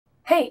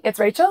Hey, it's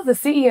Rachel, the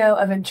CEO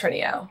of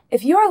Intrinio.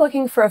 If you are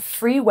looking for a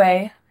free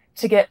way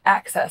to get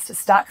access to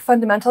stock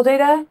fundamental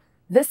data,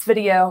 this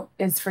video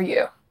is for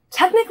you.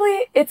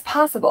 Technically, it's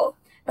possible,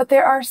 but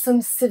there are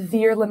some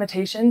severe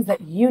limitations that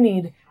you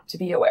need to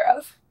be aware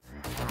of.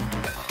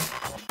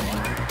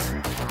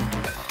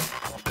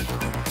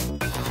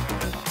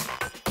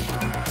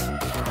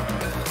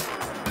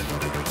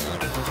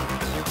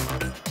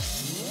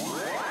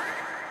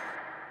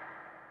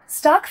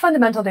 Stock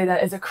fundamental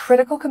data is a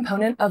critical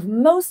component of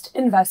most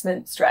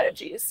investment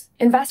strategies.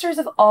 Investors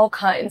of all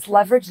kinds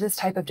leverage this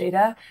type of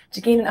data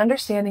to gain an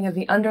understanding of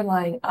the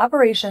underlying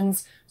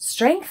operations,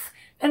 strength,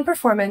 and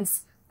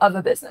performance of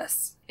a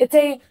business. It's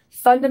a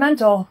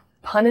fundamental,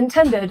 pun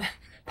intended,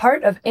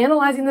 part of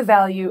analyzing the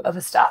value of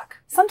a stock.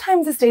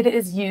 Sometimes this data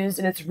is used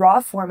in its raw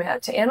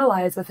format to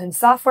analyze within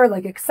software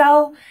like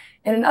Excel,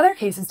 and in other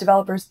cases,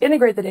 developers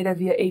integrate the data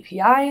via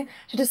API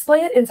to display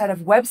it inside of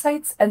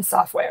websites and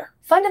software.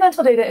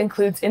 Fundamental data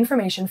includes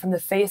information from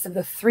the face of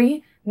the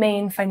three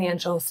main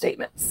financial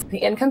statements: the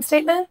income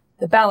statement,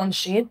 the balance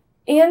sheet,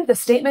 and the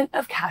statement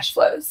of cash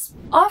flows.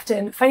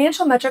 Often,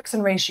 financial metrics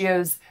and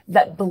ratios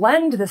that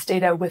blend this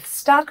data with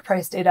stock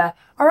price data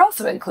are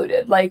also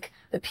included, like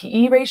the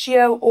PE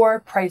ratio or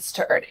price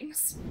to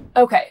earnings.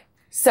 Okay.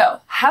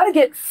 So, how to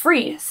get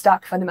free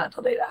stock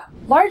fundamental data?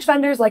 Large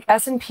vendors like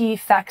S&P,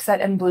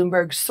 FactSet, and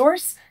Bloomberg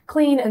source,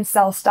 clean, and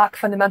sell stock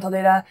fundamental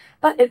data,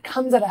 but it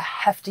comes at a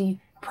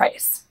hefty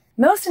price.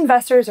 Most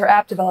investors or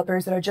app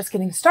developers that are just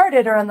getting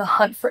started are on the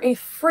hunt for a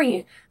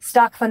free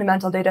stock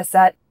fundamental data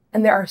set,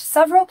 and there are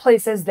several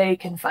places they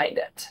can find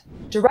it.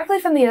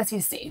 Directly from the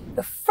SEC.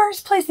 The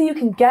first place that you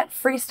can get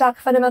free stock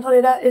fundamental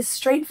data is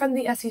straight from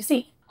the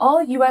SEC.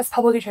 All U.S.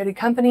 publicly traded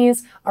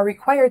companies are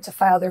required to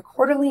file their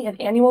quarterly and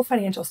annual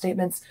financial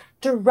statements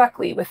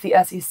directly with the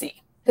SEC.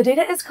 The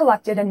data is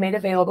collected and made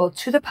available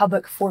to the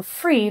public for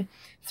free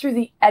through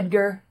the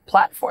EDGAR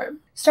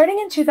platform. Starting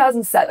in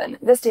 2007,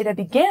 this data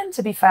began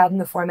to be filed in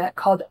the format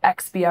called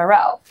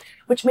XBRL,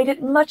 which made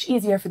it much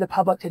easier for the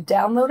public to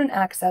download and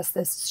access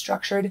this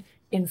structured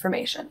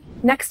information.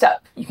 Next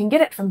up, you can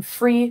get it from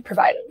free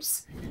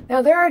providers.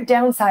 Now, there are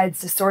downsides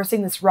to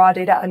sourcing this raw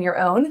data on your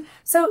own,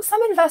 so some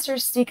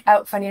investors seek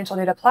out financial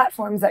data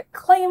platforms that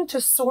claim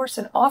to source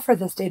and offer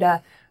this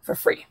data for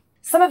free.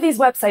 Some of these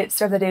websites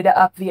serve the data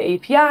up via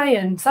API,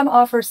 and some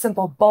offer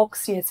simple bulk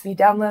CSV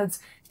downloads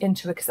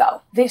into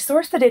Excel. They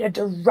source the data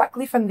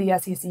directly from the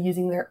SEC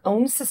using their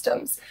own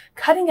systems,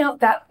 cutting out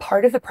that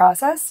part of the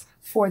process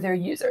for their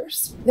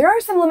users. There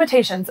are some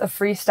limitations of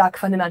free stock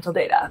fundamental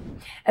data.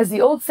 As the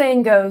old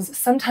saying goes,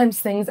 sometimes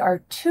things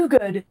are too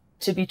good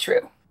to be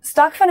true.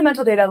 Stock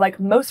fundamental data, like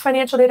most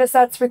financial data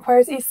sets,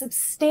 requires a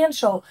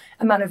substantial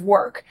amount of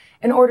work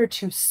in order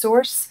to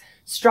source,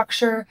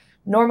 structure,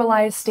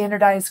 normalize,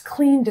 standardize,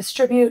 clean,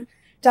 distribute,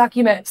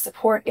 document,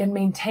 support, and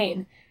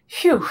maintain.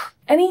 Phew!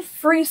 Any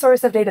free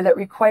source of data that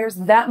requires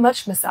that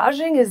much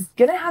massaging is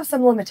going to have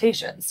some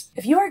limitations.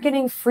 If you are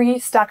getting free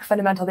stock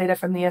fundamental data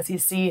from the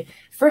SEC,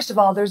 first of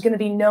all, there's going to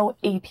be no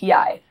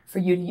API for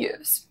you to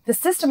use. The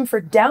system for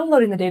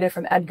downloading the data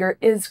from EDGAR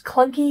is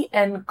clunky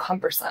and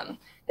cumbersome.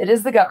 It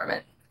is the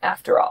government,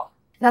 after all.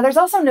 Now, there's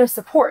also no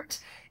support.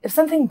 If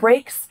something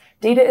breaks,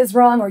 data is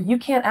wrong, or you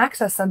can't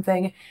access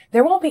something,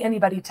 there won't be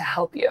anybody to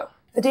help you.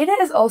 The data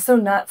is also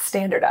not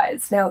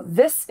standardized. Now,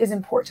 this is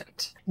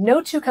important.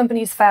 No two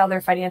companies file their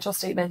financial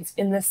statements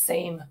in the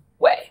same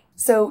way.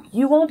 So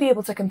you won't be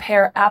able to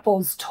compare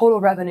Apple's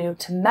total revenue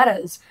to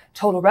Meta's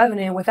total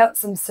revenue without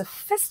some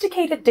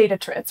sophisticated data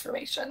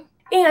transformation.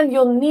 And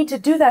you'll need to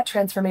do that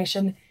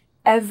transformation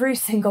every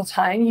single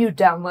time you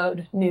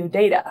download new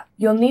data.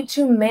 You'll need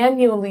to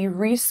manually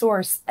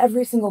resource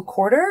every single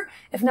quarter,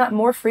 if not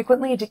more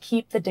frequently, to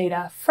keep the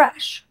data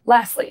fresh.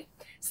 Lastly,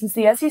 since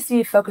the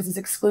SEC focuses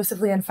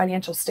exclusively on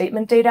financial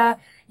statement data,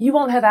 you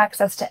won't have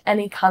access to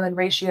any common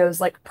ratios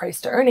like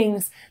price to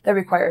earnings that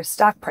require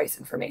stock price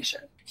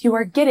information. If you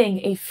are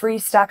getting a free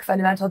stock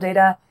fundamental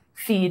data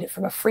feed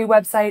from a free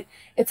website,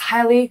 it's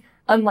highly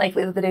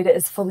unlikely that the data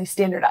is fully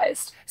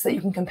standardized so that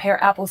you can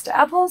compare apples to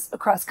apples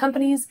across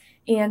companies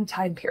and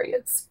time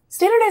periods.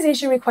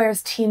 Standardization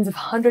requires teams of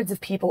hundreds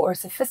of people or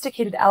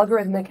sophisticated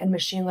algorithmic and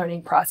machine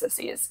learning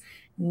processes.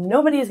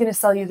 Nobody is going to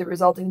sell you the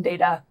resulting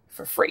data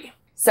for free.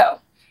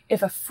 So,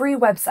 if a free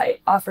website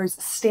offers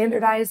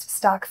standardized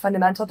stock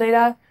fundamental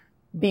data,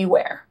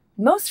 beware.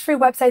 Most free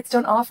websites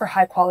don't offer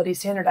high-quality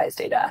standardized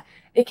data.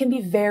 It can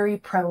be very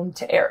prone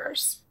to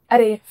errors. At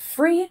a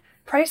free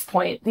price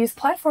point, these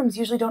platforms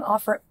usually don't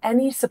offer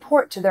any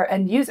support to their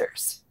end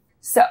users.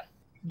 So,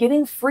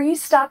 getting free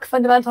stock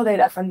fundamental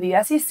data from the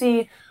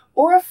SEC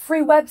or a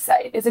free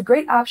website is a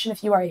great option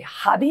if you are a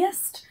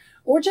hobbyist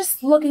or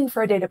just looking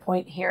for a data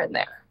point here and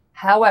there.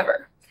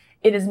 However,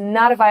 it is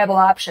not a viable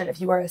option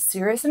if you are a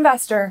serious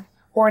investor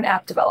or an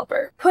app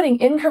developer. Putting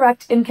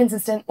incorrect,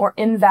 inconsistent, or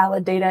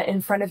invalid data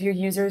in front of your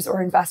users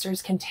or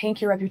investors can tank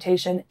your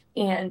reputation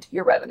and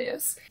your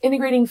revenues.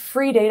 Integrating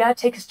free data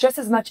takes just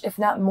as much, if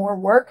not more,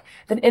 work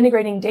than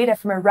integrating data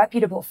from a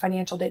reputable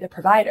financial data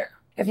provider.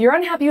 If you're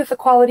unhappy with the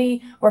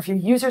quality, or if your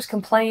users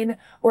complain,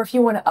 or if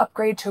you want to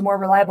upgrade to a more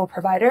reliable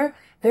provider,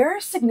 there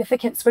are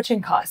significant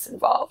switching costs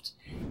involved.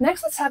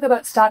 Next, let's talk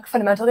about stock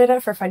fundamental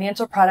data for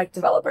financial product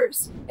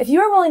developers. If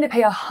you are willing to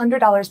pay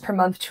 $100 per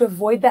month to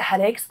avoid the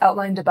headaches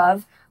outlined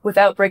above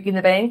without breaking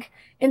the bank,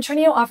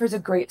 Intrinio offers a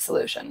great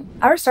solution.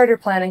 Our starter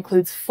plan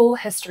includes full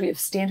history of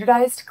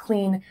standardized,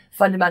 clean,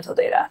 fundamental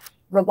data,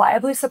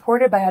 reliably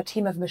supported by a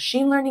team of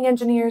machine learning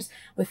engineers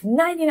with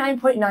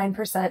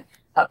 99.9%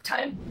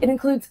 uptime. It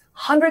includes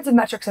hundreds of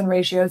metrics and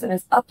ratios and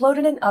is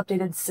uploaded and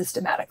updated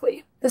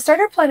systematically. The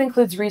starter plan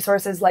includes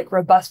resources like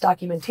robust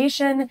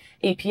documentation,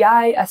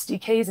 API,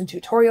 SDKs, and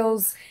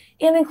tutorials,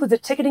 and includes a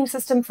ticketing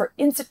system for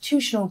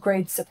institutional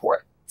grade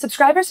support.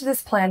 Subscribers to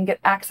this plan get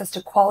access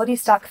to quality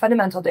stock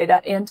fundamental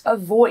data and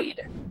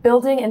avoid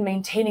building and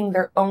maintaining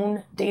their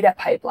own data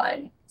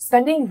pipeline,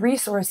 spending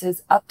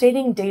resources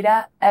updating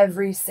data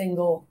every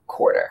single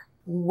quarter,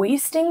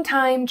 wasting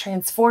time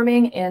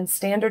transforming and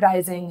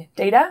standardizing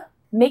data,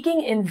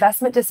 making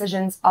investment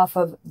decisions off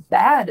of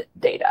bad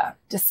data,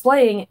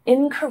 displaying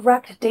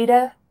incorrect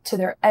data to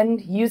their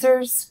end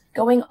users,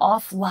 going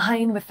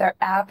offline with their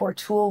app or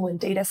tool when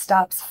data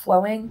stops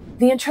flowing.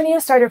 The Intrinio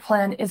Starter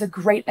Plan is a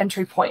great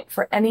entry point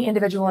for any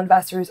individual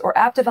investors or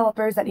app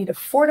developers that need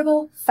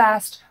affordable,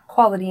 fast,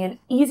 quality, and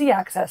easy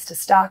access to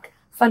stock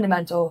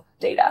fundamental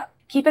data.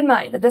 Keep in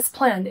mind that this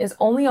plan is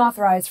only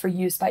authorized for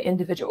use by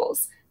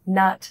individuals,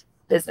 not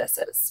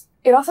businesses.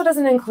 It also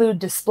doesn't include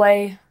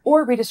display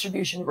or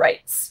redistribution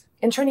rights.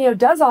 Intrinio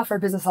does offer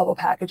business level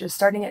packages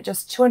starting at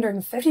just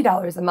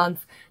 $250 a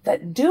month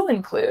that do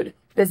include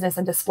business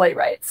and display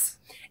rights.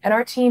 And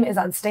our team is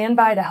on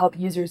standby to help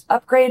users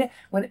upgrade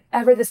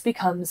whenever this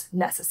becomes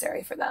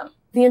necessary for them.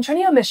 The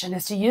Intrinio mission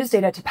is to use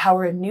data to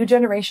power a new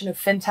generation of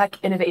fintech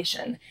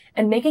innovation,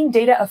 and making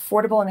data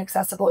affordable and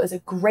accessible is a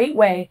great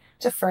way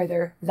to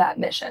further that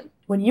mission.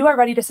 When you are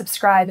ready to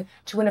subscribe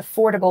to an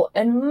affordable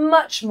and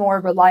much more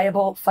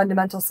reliable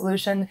fundamental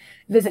solution,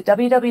 visit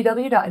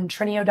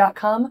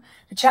www.intrinio.com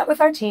to chat with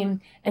our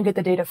team and get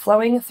the data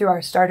flowing through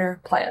our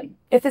starter plan.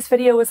 If this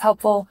video was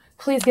helpful,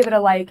 please give it a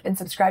like and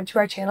subscribe to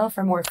our channel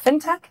for more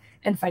fintech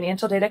and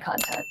financial data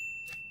content.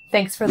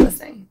 Thanks for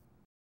listening.